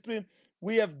prayer ministry.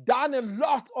 We have done a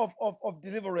lot of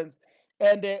deliverance,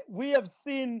 and we have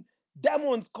seen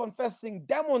demons confessing,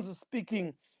 demons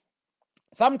speaking.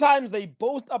 Sometimes they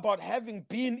boast about having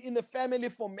been in the family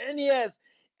for many years,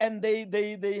 and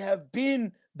they have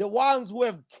been the ones who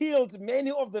have killed many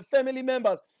of the family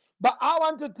members. But I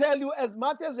want to tell you, as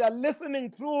much as you're listening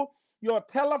through your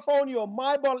telephone, your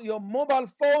mobile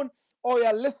phone, or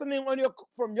you're listening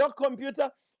from your computer,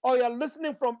 or you're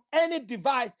listening from any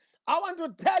device, I want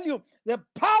to tell you the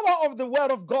power of the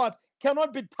word of God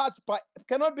cannot be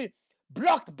cannot be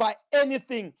blocked by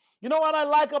anything. You know what I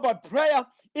like about prayer?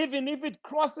 Even if it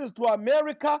crosses to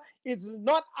America, it's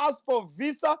not asked for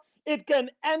visa. It can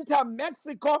enter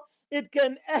Mexico. It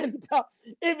can enter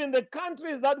even the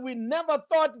countries that we never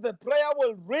thought the prayer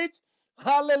will reach.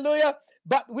 Hallelujah.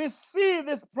 But we see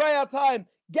this prayer time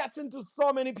gets into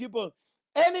so many people.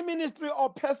 Any ministry or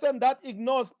person that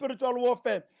ignores spiritual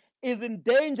warfare is in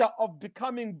danger of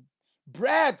becoming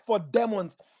bread for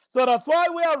demons. So that's why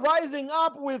we are rising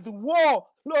up with war.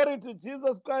 Glory to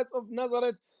Jesus Christ of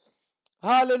Nazareth.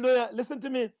 Hallelujah. Listen to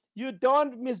me. You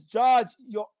don't misjudge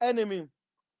your enemy.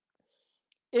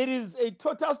 It is a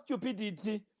total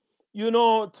stupidity,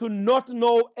 to not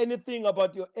know anything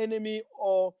about your enemy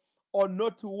or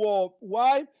not to war.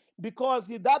 Why? Because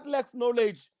he that lacks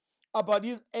knowledge about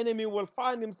his enemy will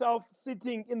find himself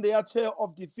sitting in their chair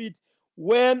of defeat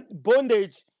when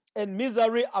bondage and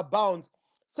misery abound.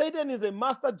 Satan is a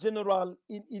master general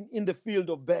in the field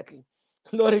of battle.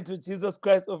 Glory to Jesus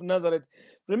Christ of Nazareth.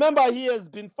 Remember, he has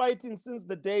been fighting since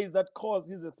the days that caused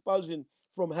his expulsion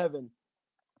from heaven.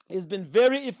 He's been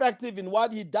very effective in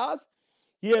what he does.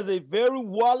 He has a very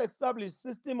well established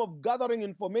system of gathering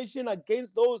information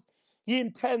against those he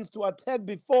intends to attack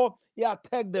before he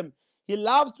attacks them. He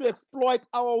loves to exploit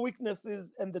our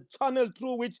weaknesses, and the channel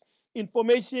through which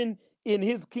information in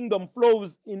his kingdom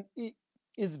flows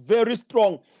is very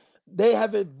strong. They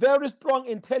have a very strong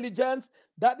intelligence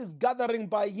that is gathering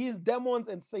by his demons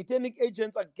and satanic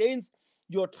agents against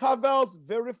your travels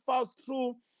very fast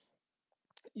through,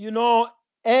 you know,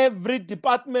 every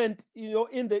department,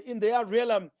 in their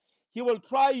realm. He will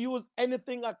try use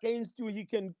anything against you. He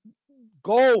can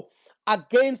go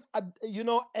against,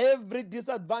 every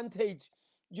disadvantage,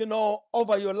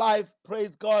 over your life.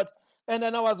 Praise God. And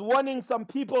then I was warning some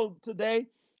people today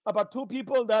about two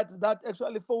people that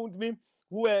actually phoned me,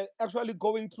 who were actually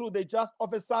going through. They just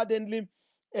of a suddenly,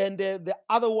 and the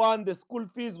other one, the school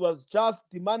fees was just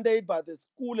demanded by the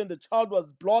school, and the child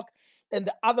was blocked. And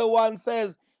the other one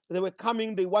says they were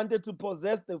coming, they wanted to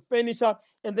possess the furniture.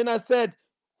 And then I said,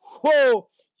 whoa,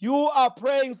 you are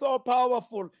praying so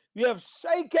powerful. You have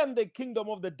shaken the kingdom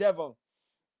of the devil.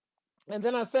 And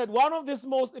then I said, one of these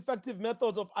most effective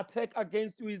methods of attack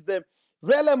against you is the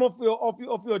realm of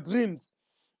your dreams.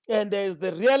 And there is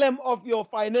the realm of your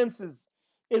finances,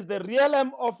 is the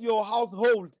realm of your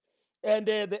household. And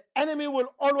the enemy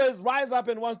will always rise up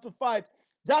and wants to fight.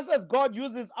 Just as God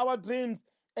uses our dreams,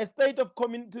 a state of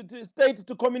state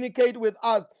to communicate with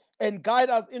us and guide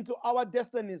us into our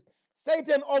destinies,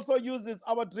 Satan also uses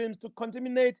our dreams to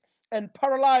contaminate and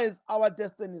paralyze our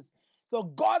destinies. So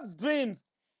God's dreams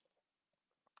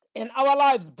in our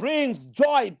lives brings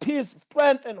joy, peace,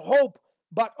 strength, and hope.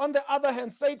 But on the other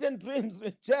hand, Satan dreams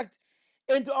reject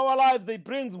into our lives. They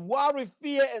brings worry,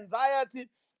 fear, anxiety,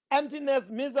 emptiness,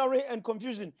 misery, and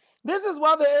confusion. This is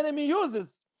what the enemy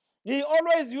uses. He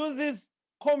always uses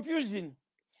confusion,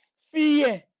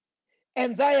 fear,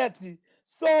 anxiety,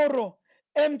 sorrow,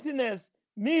 emptiness,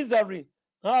 misery.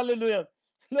 Hallelujah.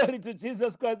 Glory to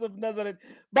Jesus Christ of Nazareth.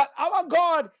 But our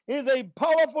God is a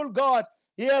powerful God.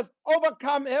 He has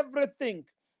overcome everything.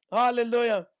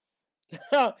 Hallelujah.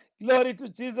 Glory to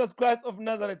Jesus Christ of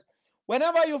Nazareth.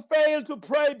 Whenever you fail to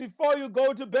pray before you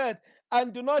go to bed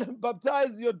and do not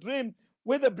baptize your dream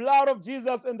with the blood of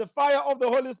Jesus and the fire of the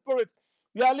Holy Spirit,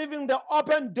 you are leaving the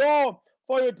open door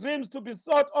for your dreams to be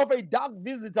sort of a dark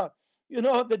visitor.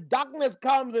 The darkness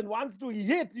comes and wants to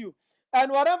hit you.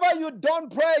 And whatever you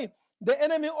don't pray, the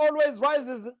enemy always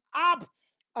rises up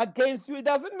against you. It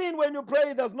doesn't mean when you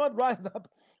pray, it does not rise up.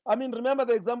 I mean, remember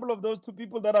the example of those two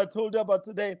people that I told you about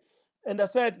today. And I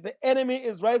said the enemy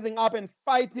is rising up and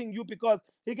fighting you because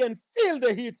he can feel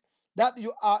the heat that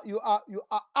you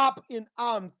are up in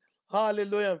arms.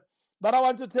 Hallelujah. But I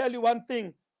want to tell you one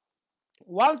thing.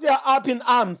 Once you are up in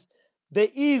arms, there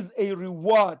is a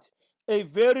reward, a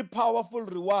very powerful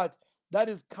reward that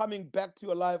is coming back to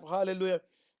your life. Hallelujah.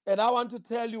 And I want to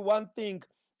tell you one thing.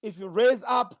 If you raise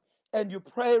up and you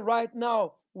pray right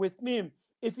now with me,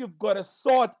 if you've got a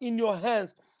sword in your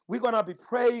hands, we're going to be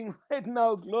praying right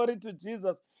now. Glory to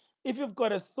Jesus. If you've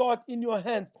got a sword in your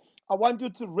hands, I want you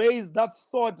to raise that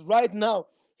sword right now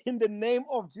in the name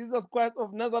of Jesus Christ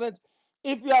of Nazareth.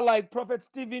 If you are like Prophet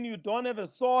Stephen, you don't have a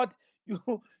sword, you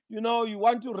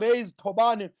want to raise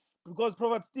Tobani, because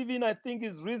Prophet Stephen, I think,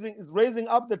 is raising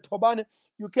up the Tobani.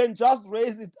 You can just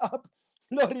raise it up.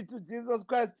 Glory to Jesus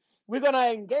Christ. We're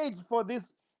gonna engage for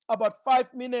this about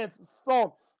 5 minutes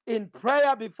so in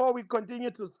prayer before we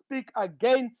continue to speak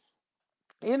again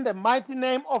in the mighty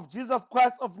name of Jesus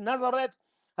Christ of Nazareth.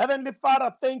 Heavenly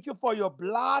Father, thank you for your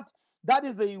blood. That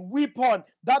is a weapon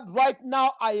that right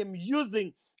now I am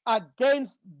using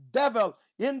against devil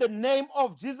in the name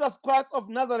of Jesus Christ of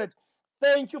Nazareth.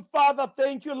 Thank you, Father.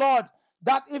 Thank you, Lord,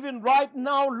 that even right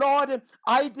now, Lord,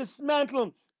 I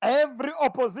dismantle every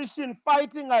opposition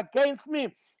fighting against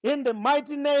me in the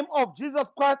mighty name of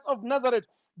Jesus Christ of Nazareth.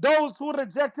 Those who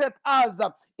rejected us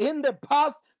in the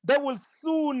past, they will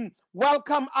soon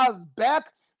welcome us back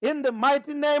in the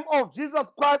mighty name of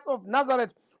Jesus Christ of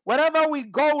Nazareth. Wherever we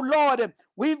go, Lord,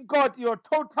 we've got your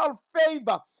total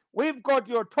favor. We've got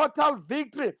your total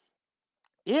victory.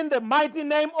 In the mighty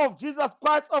name of Jesus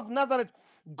Christ of Nazareth,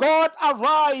 God,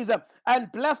 arise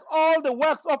and bless all the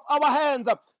works of our hands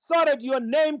so that your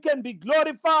name can be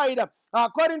glorified.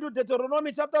 According to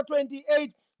Deuteronomy chapter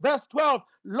 28, verse 12,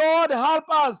 Lord, help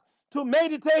us to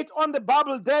meditate on the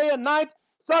Bible day and night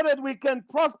so that we can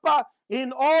prosper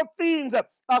in all things.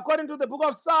 According to the book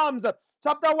of Psalms,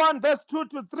 chapter 1, verse 2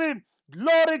 to 3,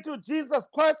 glory to Jesus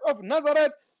Christ of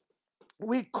Nazareth.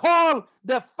 We call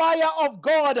the fire of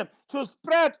God to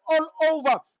spread all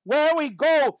over where we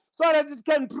go so that it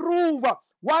can prove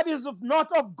what is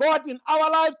not of God in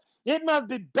our lives. It must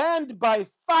be burned by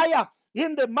fire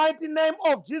in the mighty name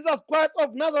of Jesus Christ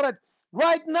of Nazareth.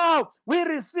 Right now, we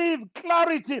receive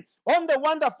clarity on the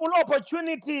wonderful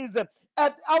opportunities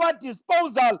at our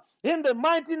disposal in the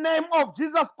mighty name of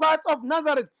Jesus Christ of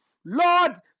Nazareth.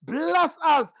 Lord, bless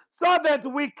us so that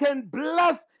we can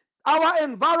bless our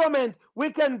environment.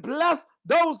 We can bless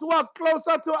those who are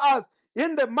closer to us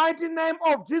in the mighty name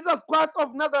of Jesus Christ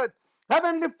of Nazareth.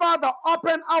 Heavenly Father,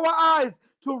 open our eyes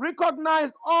to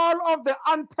recognize all of the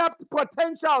untapped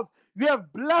potentials you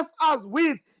have blessed us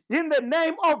with in the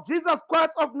name of Jesus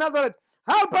Christ of Nazareth.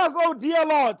 Help us, oh dear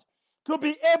Lord, to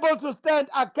be able to stand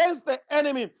against the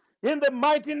enemy in the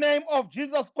mighty name of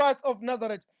Jesus Christ of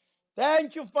Nazareth.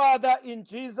 Thank you, Father, in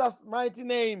Jesus' mighty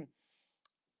name.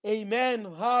 Amen.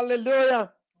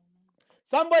 Hallelujah.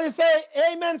 Somebody say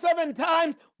amen 7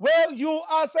 times. Where you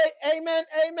are, say amen,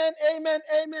 amen, amen,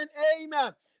 amen,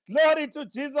 amen. Glory to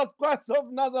Jesus Christ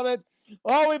of Nazareth.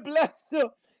 Oh, we bless you.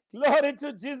 Glory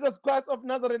to Jesus Christ of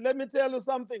Nazareth. Let me tell you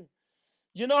something.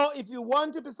 You know, if you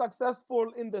want to be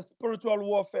successful in the spiritual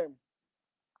warfare,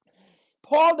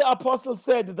 Paul the apostle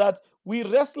said that we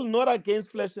wrestle not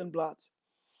against flesh and blood,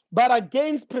 but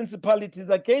against principalities,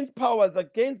 against powers,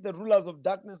 against the rulers of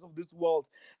darkness of this world,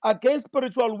 against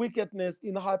spiritual wickedness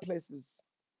in high places.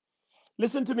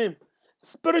 Listen to me.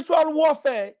 Spiritual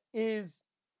warfare is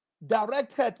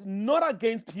directed not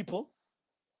against people.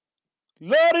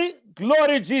 Glory,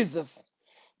 glory, Jesus.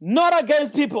 Not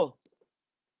against people,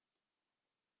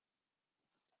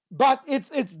 but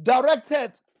it's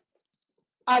directed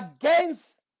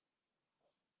against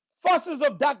forces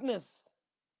of darkness.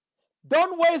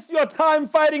 Don't waste your time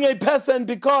fighting a person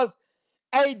because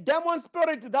a demon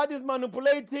spirit that is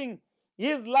manipulating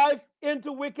his life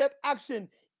into wicked action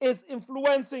is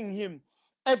influencing him.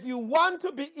 If you want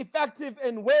to be effective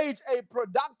and wage a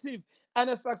productive and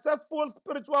a successful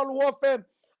spiritual warfare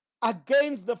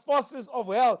against the forces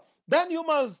of hell, then you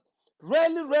must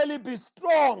really, really be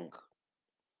strong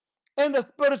in the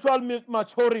spiritual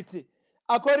maturity,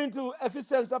 according to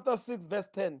Ephesians chapter 6, verse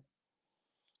 10.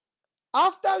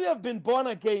 After you have been born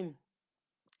again,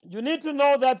 you need to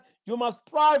know that you must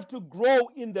strive to grow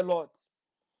in the Lord.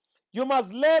 You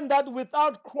must learn that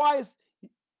without Christ,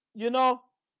 you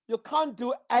can't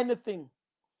do anything.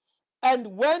 And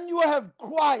when you have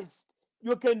Christ,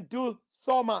 you can do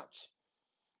so much.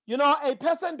 A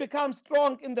person becomes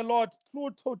strong in the Lord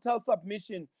through total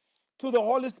submission to the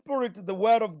Holy Spirit, the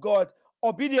Word of God,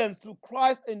 obedience to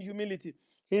Christ, and humility.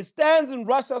 He stands in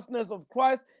righteousness of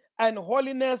Christ and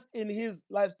holiness in his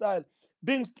lifestyle.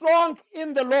 Being strong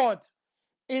in the Lord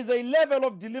is a level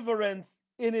of deliverance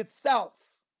in itself.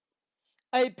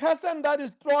 A person that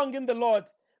is strong in the Lord,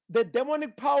 the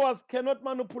demonic powers cannot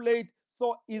manipulate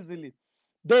so easily.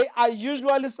 They are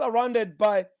usually surrounded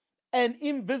by an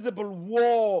invisible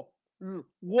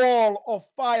wall of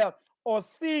fire, or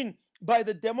seen by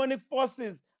the demonic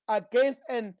forces against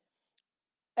an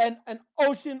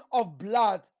ocean of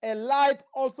blood. A light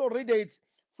also radiates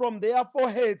from their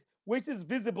foreheads, which is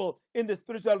visible in the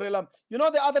spiritual realm.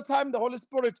 The other time the Holy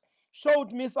Spirit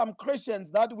showed me some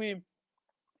Christians that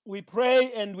we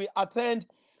pray and we attend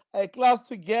a class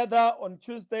together on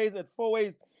Tuesdays at 4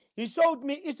 ways. He showed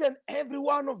me each and every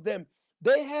one of them.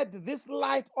 They had this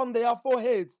light on their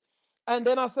foreheads. And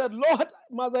then I said, Lord,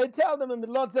 must I tell them? And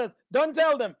the Lord says, don't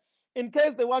tell them, in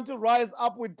case they want to rise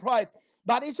up with pride.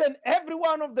 But each and every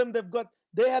one of them,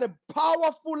 they had a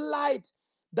powerful light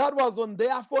that was on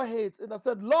their foreheads. And I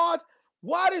said, Lord,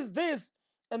 what is this?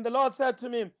 And the Lord said to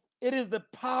me, it is the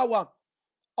power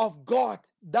of God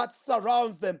that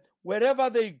surrounds them. Wherever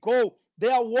they go, they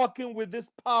are walking with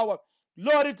this power.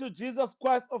 Glory to Jesus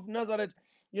Christ of Nazareth.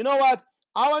 You know what?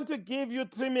 I want to give you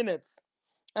 3 minutes,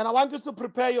 and I want you to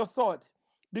prepare your sword,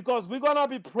 because we're going to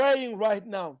be praying right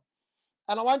now.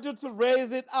 And I want you to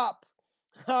raise it up.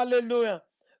 Hallelujah.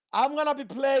 I'm going to be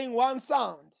playing one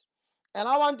sound, and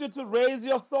I want you to raise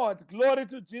your sword. Glory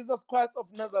to Jesus Christ of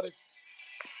Nazareth.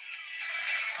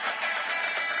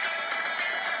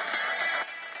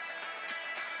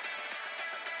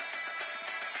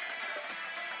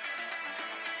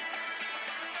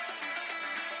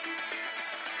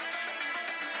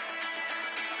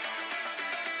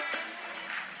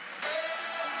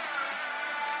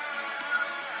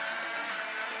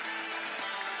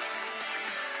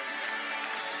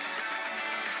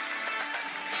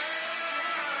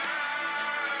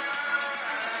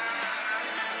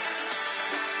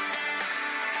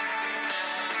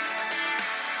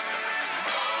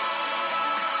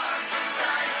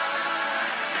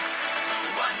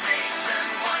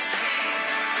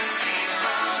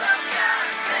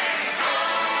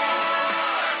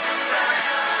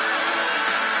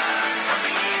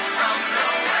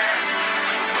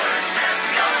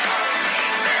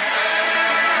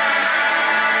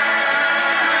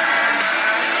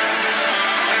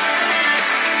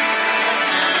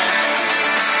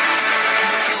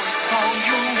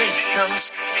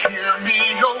 Hear me,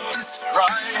 O Israel.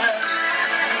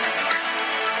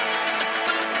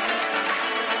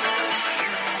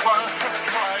 Yeshua has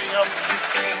triumphed, his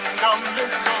kingdom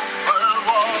is over.